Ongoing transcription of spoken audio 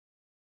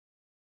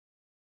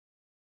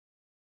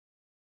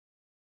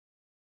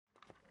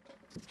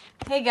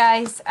Hey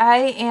guys,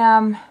 I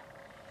am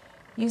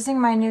using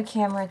my new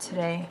camera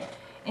today,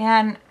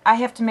 and I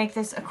have to make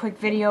this a quick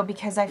video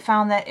because I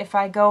found that if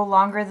I go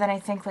longer than I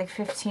think like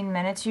 15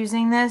 minutes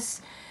using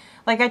this,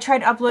 like I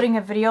tried uploading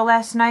a video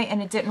last night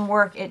and it didn't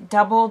work. It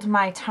doubled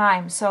my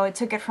time, so it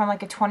took it from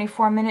like a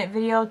 24-minute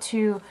video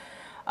to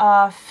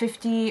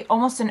 50,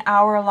 almost an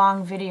hour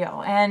long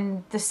video,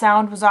 and the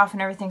sound was off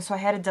and everything, so I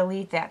had to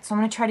delete that. So I'm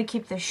going to try to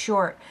keep this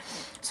short.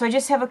 So I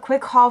just have a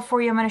quick haul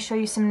for you. I'm going to show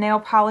you some nail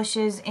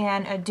polishes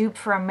and a dupe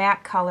for a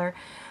matte color.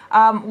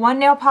 One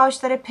nail polish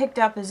that I picked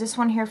up is this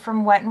one here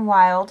from Wet n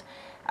Wild.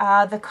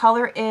 The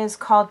color is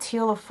called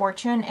Teal of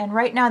Fortune, and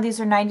right now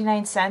these are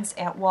 99 cents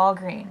at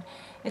Walgreens.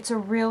 It's a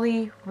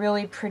really,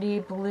 really pretty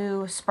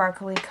blue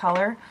sparkly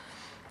color.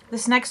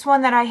 This next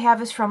one that I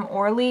have is from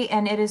Orly,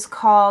 and it is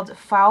called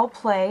Foul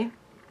Play.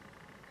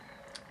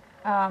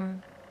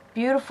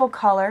 Beautiful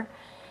color.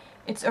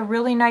 It's a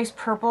really nice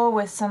purple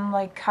with some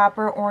like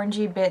copper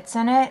orangey bits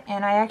in it,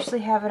 and I actually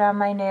have it on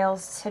my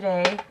nails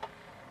today.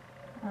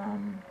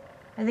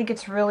 I think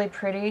it's really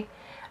pretty.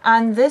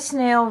 On this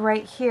nail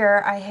right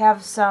here, I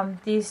have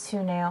these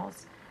two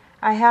nails.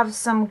 I have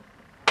some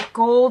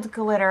gold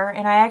glitter,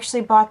 and I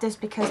actually bought this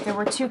because there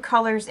were two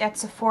colors at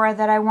Sephora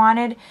that I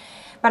wanted,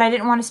 but I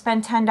didn't want to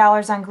spend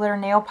 $10 on glitter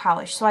nail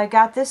polish. So I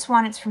got this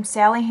one. It's from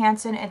Sally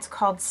Hansen. It's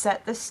called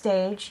Set the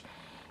Stage.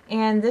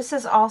 And this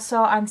is also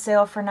on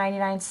sale for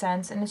 99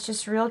 cents, and it's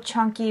just real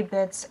chunky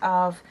bits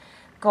of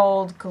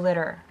gold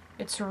glitter.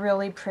 It's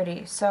really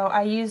pretty. So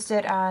I used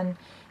it on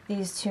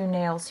these two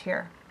nails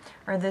here,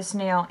 or this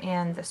nail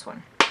and this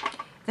one.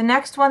 The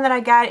next one that I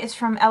got is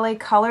from LA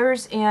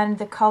Colors, and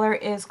the color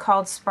is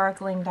called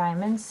Sparkling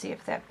Diamonds. See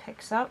if that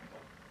picks up.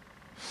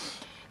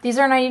 These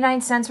are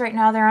 99 cents right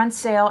now. They're on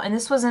sale, and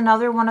this was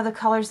another one of the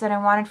colors that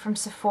I wanted from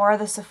Sephora,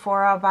 the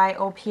Sephora by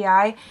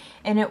OPI,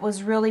 and it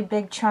was really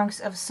big chunks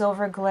of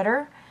silver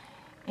glitter,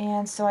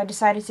 and so I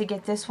decided to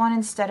get this one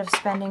instead of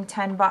spending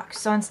 10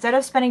 bucks. So instead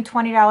of spending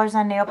 $20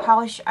 on nail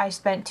polish, I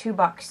spent 2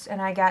 bucks,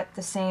 and I got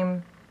the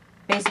same,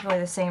 basically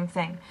the same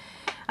thing.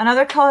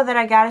 Another color that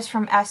I got is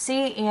from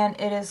Essie, and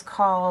it is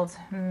called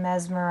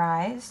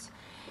Mesmerized.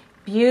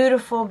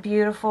 Beautiful,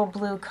 beautiful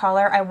blue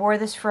color. I wore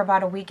this for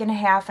about a week and a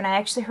half, and I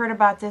actually heard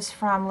about this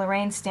from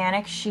Lorraine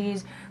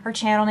Stanek. Her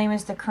channel name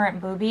is The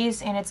Current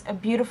Boobies, and it's a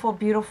beautiful,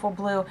 beautiful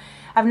blue.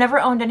 I've never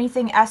owned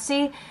anything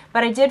Essie,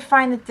 but I did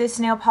find that this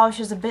nail polish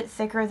is a bit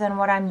thicker than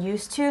what I'm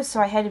used to,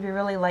 so I had to be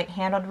really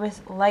light-handed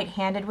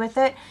with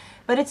it,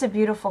 but it's a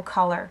beautiful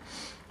color.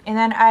 And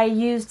then I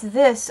used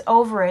this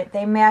over it.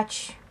 They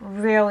match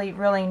really,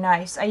 really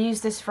nice. I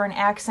used this for an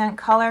accent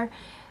color.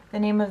 The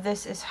name of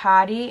this is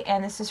Hottie,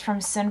 and this is from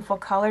Sinful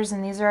Colors,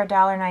 and these are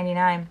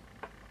 $1.99.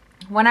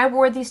 When I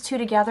wore these two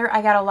together,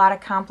 I got a lot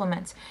of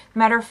compliments.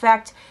 Matter of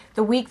fact,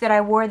 the week that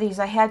I wore these,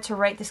 I had to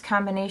write this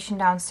combination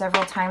down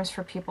several times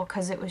for people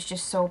because it was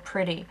just so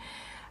pretty.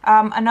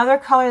 Another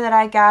color that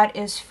I got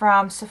is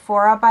from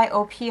Sephora by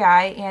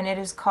OPI, and it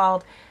is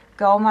called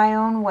Go My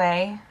Own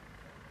Way.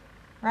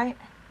 Right?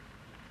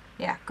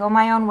 Yeah, Go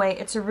My Own Way.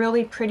 It's a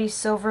really pretty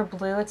silver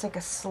blue. It's like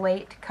a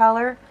slate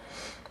color.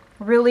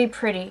 Really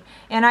pretty.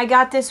 And I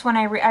got this when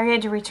I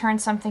had to return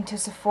something to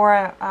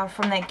Sephora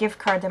from that gift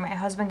card that my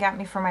husband got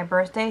me for my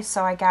birthday,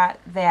 so I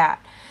got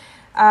that.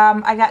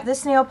 I got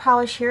this nail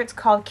polish here. It's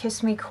called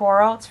Kiss Me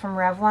Coral. It's from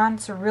Revlon.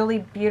 It's a really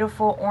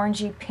beautiful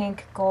orangey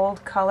pink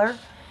gold color,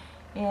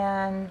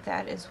 and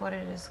that is what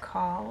it is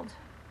called.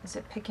 Is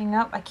it picking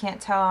up? I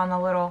can't tell on the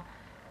little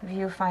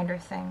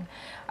viewfinder thing.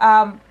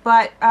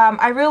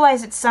 I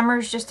realize that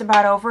summer's just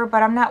about over,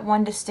 but I'm not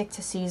one to stick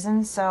to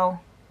seasons, so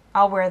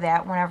I'll wear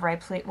that whenever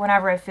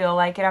I feel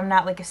like it. I'm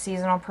not like a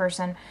seasonal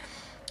person.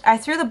 I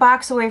threw the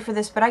box away for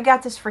this, but I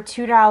got this for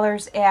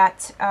 $2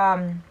 at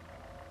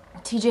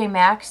TJ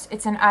Maxx.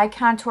 It's an eye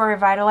contour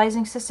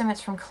revitalizing system. It's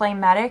from Clay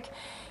Medic,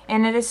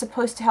 and it is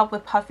supposed to help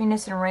with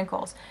puffiness and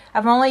wrinkles.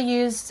 I've only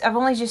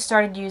just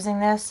started using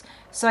this,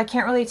 so I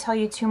can't really tell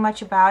you too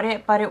much about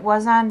it, but it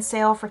was on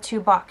sale for 2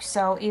 bucks.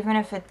 So even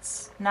if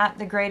it's not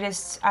the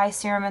greatest eye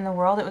serum in the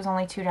world, it was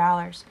only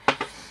 $2.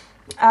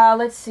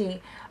 Let's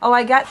see. Oh,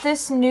 I got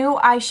this new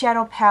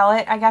eyeshadow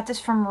palette. I got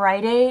this from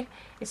Rite Aid.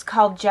 It's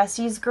called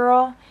Jessie's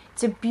Girl.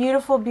 It's a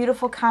beautiful,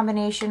 beautiful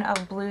combination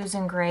of blues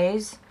and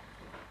grays.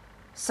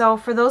 So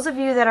for those of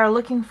you that are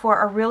looking for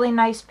a really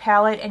nice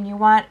palette and you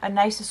want a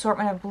nice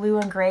assortment of blue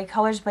and gray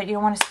colors, but you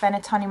don't want to spend a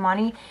ton of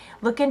money,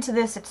 look into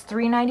this. It's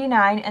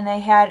 $3.99, and they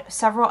had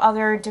several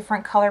other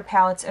different color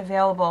palettes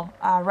available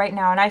right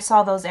now, and I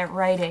saw those at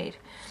Rite Aid.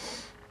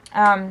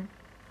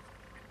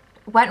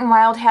 Wet n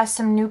Wild has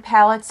some new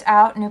palettes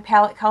out, new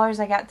palette colors.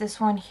 I got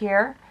this one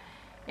here.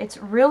 It's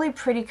really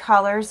pretty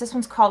colors. This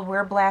one's called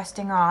We're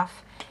Blasting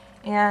Off.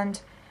 And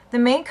the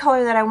main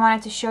color that I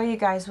wanted to show you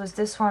guys was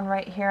this one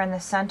right here in the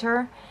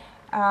center.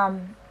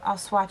 I'll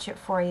swatch it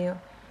for you.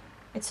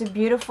 It's a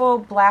beautiful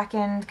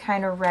blackened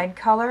kind of red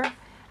color.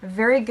 A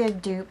very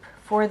good dupe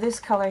for this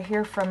color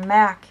here from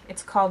MAC.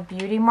 It's called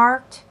Beauty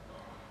Marked.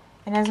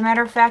 And as a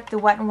matter of fact, the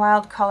Wet n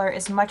Wild color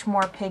is much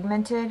more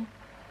pigmented.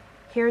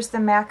 Here's the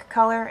MAC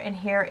color, and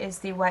here is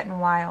the Wet n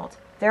Wild.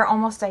 They're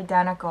almost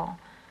identical.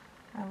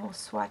 I will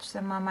swatch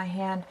them on my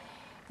hand.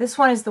 This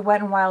one is the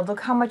Wet n Wild.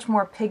 Look how much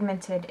more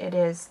pigmented it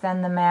is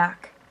than the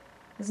MAC.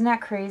 Isn't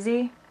that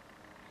crazy?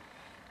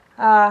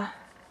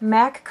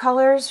 MAC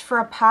colors for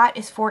a pot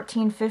is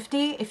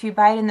 $14.50. If you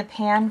buy it in the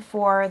pan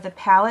for the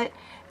palette,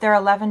 they're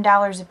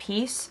 $11 a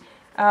piece.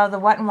 The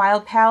Wet n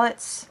Wild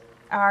palettes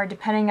are,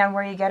 depending on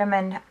where you get them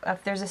and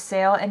if there's a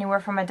sale, anywhere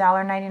from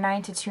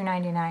 $1.99 to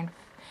 $2.99.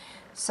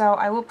 So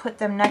I will put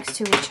them next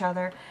to each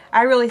other.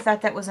 I really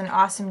thought that was an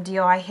awesome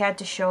deal. I had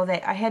to show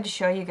that. I had to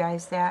show you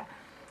guys that.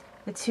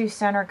 The two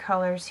center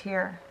colors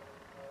here.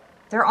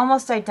 They're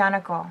almost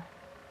identical.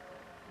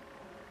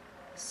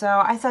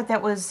 So I thought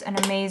that was an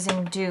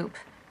amazing dupe.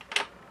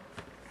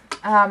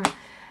 I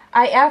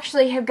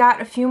actually have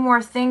got a few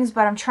more things,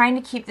 but I'm trying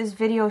to keep this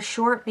video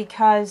short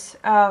because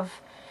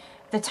of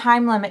the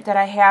time limit that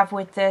I have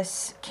with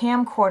this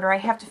camcorder. I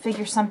have to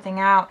figure something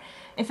out.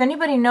 If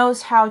anybody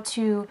knows how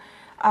to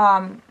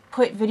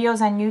put videos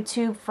on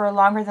YouTube for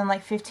longer than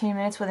like 15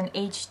 minutes with an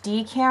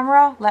HD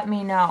camera, let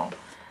me know.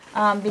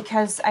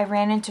 Because I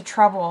ran into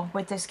trouble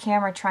with this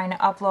camera trying to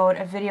upload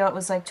a video. It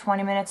was like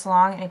 20 minutes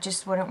long and it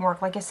just wouldn't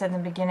work, like I said in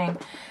the beginning.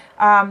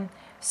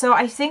 So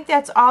I think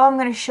that's all I'm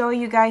going to show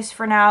you guys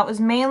for now. It was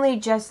mainly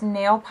just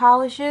nail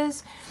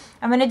polishes.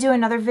 I'm going to do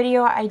another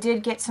video. I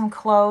did get some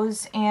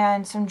clothes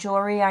and some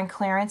jewelry on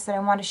clearance that I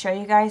want to show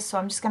you guys, so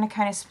I'm just going to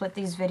kind of split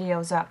these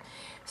videos up.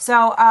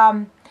 So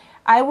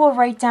I will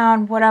write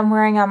down what I'm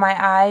wearing on my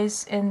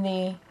eyes in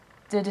the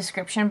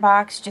description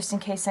box, just in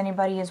case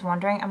anybody is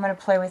wondering. I'm going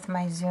to play with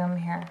my zoom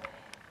here.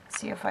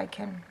 See if I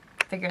can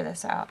figure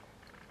this out.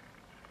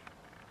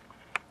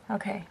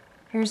 Okay,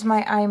 here's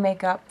my eye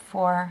makeup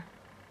for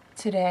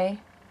today.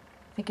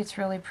 I think it's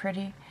really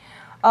pretty.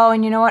 Oh,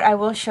 and you know what? I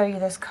will show you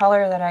this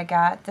color that I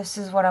got. This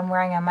is what I'm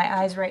wearing on my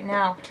eyes right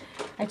now.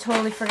 I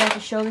totally forgot to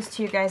show this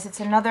to you guys. It's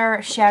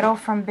another shadow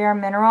from Bare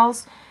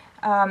Minerals.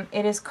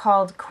 It is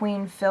called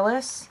Queen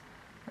Phyllis.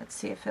 Let's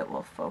see if it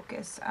will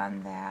focus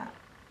on that.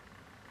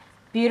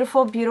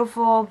 Beautiful,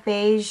 beautiful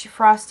beige,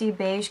 frosty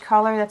beige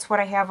color. That's what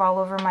I have all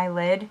over my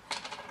lid.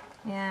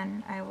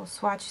 And I will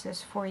swatch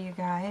this for you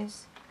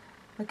guys.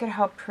 Look at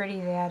how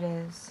pretty that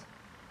is.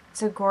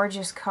 It's a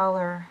gorgeous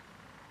color.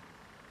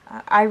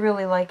 I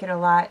really like it a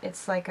lot.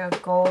 It's like a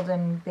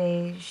golden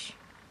beige.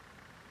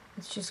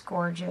 It's just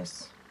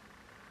gorgeous.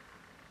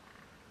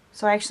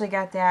 So I actually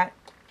got that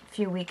a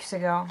few weeks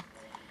ago.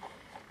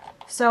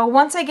 So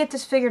once I get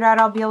this figured out,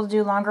 I'll be able to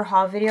do longer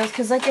haul videos.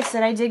 Because like I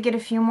said, I did get a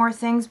few more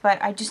things,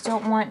 but I just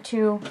don't want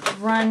to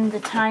run the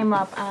time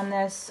up on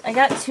this. I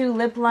got 2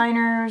 lip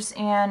liners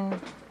and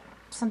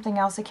something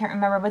else I can't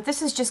remember. But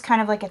this is just kind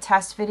of like a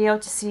test video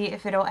to see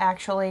if it'll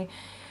actually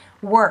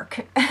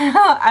work.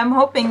 I'm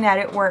hoping that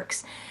it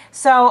works.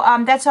 So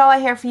that's all I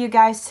have for you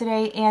guys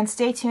today, and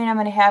stay tuned. I'm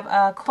going to have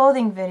a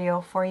clothing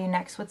video for you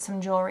next with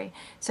some jewelry.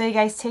 So you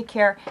guys take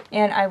care,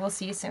 and I will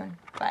see you soon.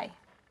 Bye.